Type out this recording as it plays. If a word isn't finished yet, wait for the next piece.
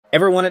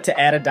Ever wanted to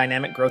add a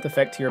dynamic growth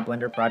effect to your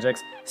Blender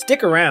projects?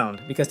 Stick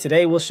around, because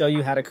today we'll show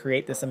you how to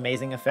create this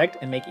amazing effect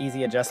and make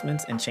easy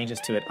adjustments and changes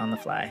to it on the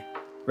fly.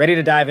 Ready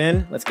to dive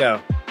in? Let's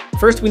go.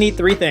 First, we need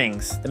three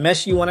things. The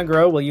mesh you want to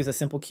grow will use a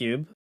simple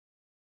cube,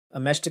 a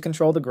mesh to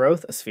control the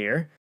growth, a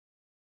sphere,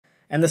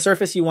 and the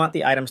surface you want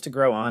the items to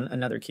grow on,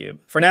 another cube.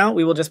 For now,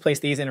 we will just place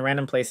these in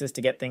random places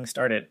to get things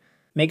started.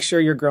 Make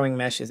sure your growing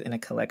mesh is in a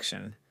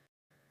collection.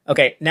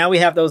 Okay, now we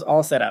have those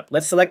all set up.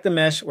 Let's select the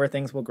mesh where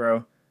things will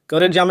grow. Go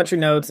to Geometry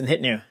Nodes and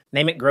hit New.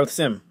 Name it Growth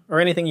Sim, or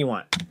anything you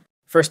want.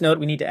 First node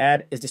we need to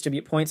add is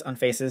Distribute Points on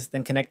Faces,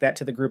 then connect that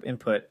to the group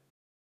input.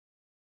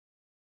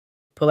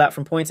 Pull out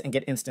from Points and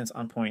get Instance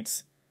on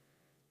Points.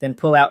 Then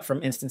pull out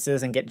from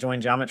Instances and get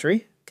Join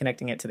Geometry,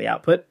 connecting it to the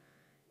output.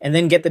 And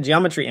then get the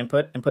Geometry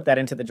input and put that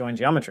into the Join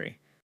Geometry.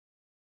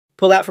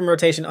 Pull out from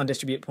Rotation on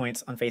Distribute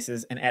Points on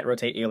Faces and add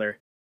Rotate Euler.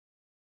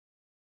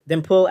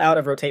 Then pull out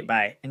of Rotate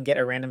By and get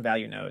a random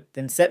value node.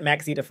 Then set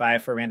max Z to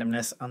 5 for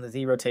randomness on the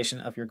Z rotation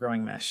of your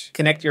growing mesh.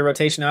 Connect your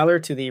rotation Euler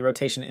to the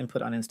rotation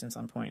input on instance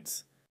on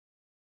points.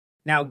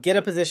 Now get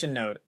a position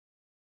node.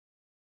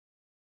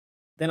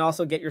 Then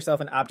also get yourself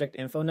an object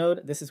info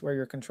node. This is where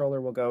your controller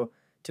will go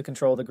to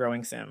control the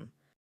growing sim.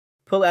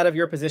 Pull out of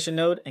your position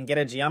node and get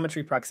a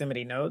geometry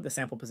proximity node, the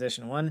sample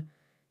position 1.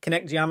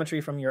 Connect geometry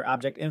from your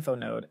object info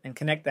node and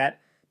connect that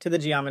to the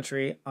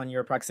geometry on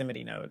your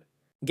proximity node.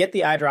 Get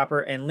the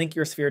eyedropper and link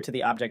your sphere to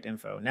the object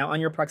info. Now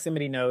on your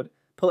proximity node,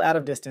 pull out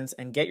of distance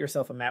and get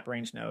yourself a map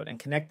range node and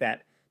connect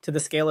that to the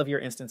scale of your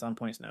instance on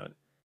points node.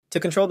 To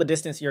control the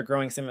distance your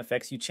growing sim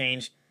affects, you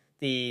change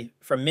the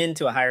from min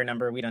to a higher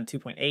number, we done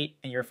 2.8,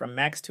 and you're from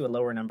max to a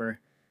lower number.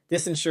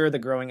 This ensures the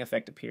growing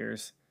effect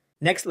appears.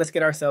 Next, let's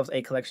get ourselves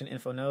a collection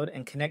info node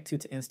and connect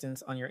to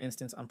instance on your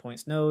instance on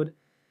points node.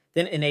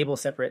 Then enable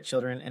separate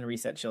children and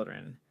reset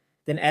children.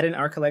 Then add in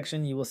our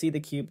collection, you will see the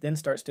cube then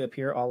starts to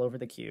appear all over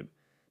the cube.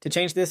 To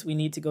change this, we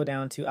need to go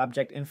down to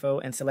Object Info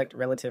and select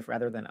Relative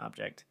rather than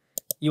Object.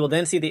 You will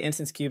then see the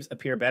instance cubes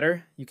appear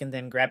better. You can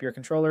then grab your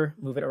controller,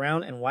 move it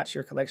around, and watch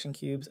your collection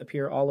cubes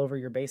appear all over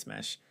your base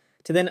mesh.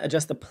 To then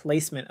adjust the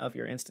placement of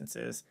your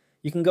instances,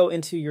 you can go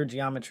into your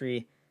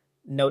geometry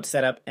node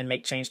setup and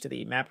make change to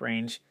the map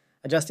range.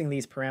 Adjusting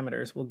these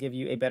parameters will give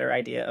you a better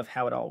idea of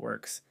how it all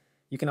works.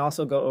 You can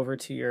also go over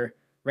to your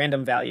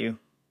random value,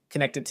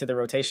 connect it to the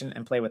rotation,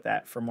 and play with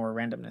that for more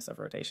randomness of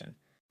rotation.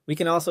 We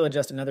can also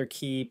adjust another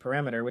key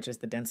parameter, which is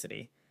the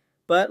density.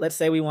 But let's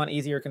say we want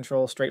easier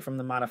control straight from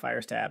the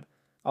Modifiers tab.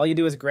 All you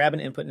do is grab an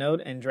input node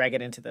and drag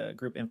it into the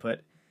group input.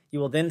 You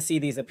will then see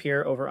these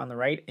appear over on the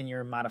right in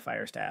your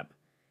Modifiers tab.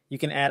 You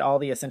can add all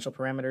the essential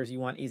parameters you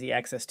want easy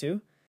access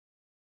to.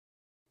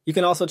 You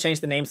can also change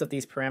the names of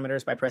these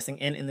parameters by pressing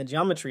N in the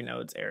Geometry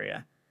Nodes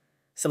area,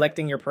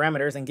 selecting your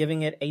parameters and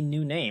giving it a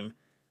new name,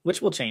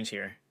 which will change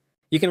here.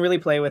 You can really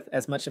play with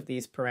as much of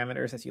these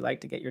parameters as you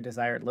like to get your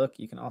desired look.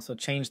 You can also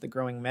change the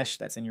growing mesh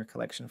that's in your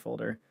collection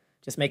folder.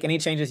 Just make any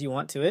changes you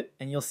want to it,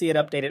 and you'll see it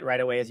updated right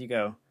away as you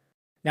go.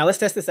 Now let's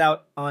test this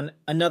out on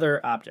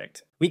another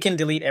object. We can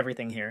delete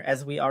everything here,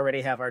 as we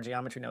already have our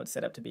geometry node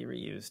set up to be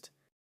reused.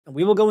 And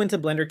we will go into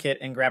Blender Kit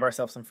and grab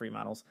ourselves some free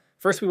models.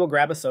 First we will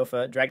grab a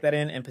sofa, drag that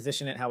in, and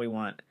position it how we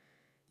want.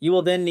 You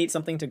will then need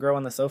something to grow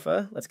on the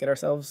sofa. Let's get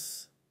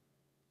ourselves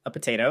a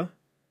potato.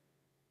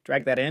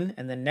 Drag that in,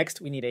 and then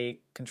next we need a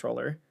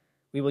controller.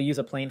 We will use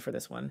a plane for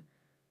this one.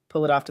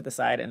 Pull it off to the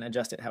side and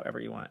adjust it however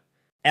you want.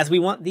 As we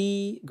want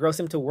the grow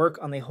sim to work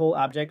on the whole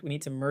object, we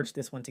need to merge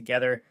this one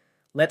together.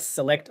 Let's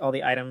select all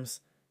the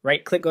items.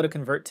 Right-click, go to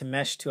Convert to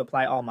Mesh to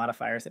apply all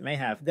modifiers it may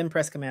have, then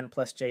press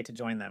Command+J to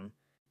join them.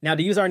 Now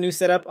to use our new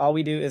setup, all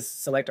we do is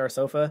select our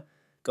sofa,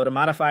 go to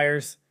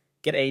Modifiers,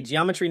 get a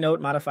Geometry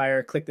Node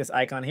modifier, click this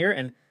icon here,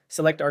 and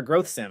select our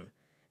growth sim.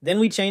 Then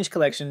we change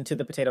collection to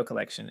the potato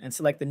collection and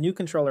select the new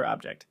controller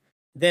object.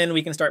 Then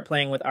we can start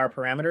playing with our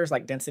parameters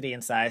like density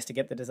and size to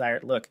get the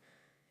desired look.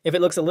 If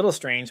it looks a little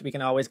strange, we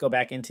can always go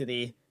back into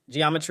the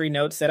geometry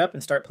node setup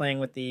and start playing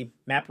with the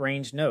map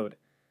range node.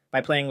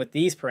 By playing with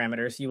these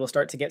parameters, you will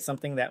start to get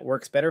something that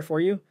works better for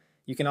you.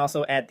 You can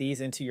also add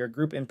these into your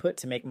group input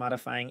to make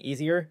modifying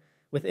easier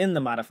within the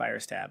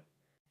modifiers tab.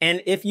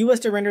 And if you was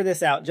to render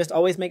this out, just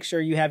always make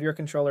sure you have your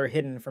controller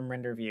hidden from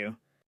render view.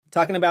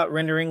 Talking about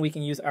rendering, we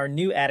can use our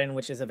new add-in,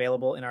 which is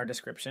available in our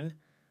description.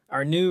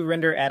 Our new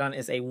render add-on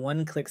is a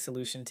one-click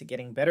solution to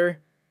getting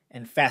better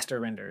and faster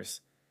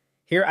renders.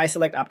 Here I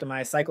select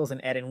Optimize Cycles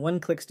and add in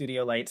one-click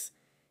studio lights,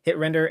 hit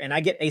render, and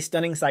I get a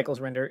stunning cycles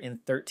render in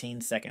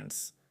 13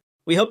 seconds.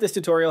 We hope this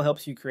tutorial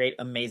helps you create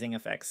amazing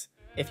effects.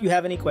 If you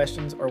have any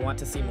questions or want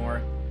to see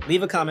more,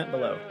 leave a comment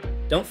below.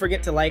 Don't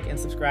forget to like and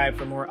subscribe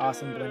for more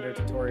awesome Blender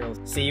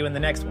tutorials. See you in the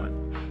next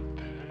one.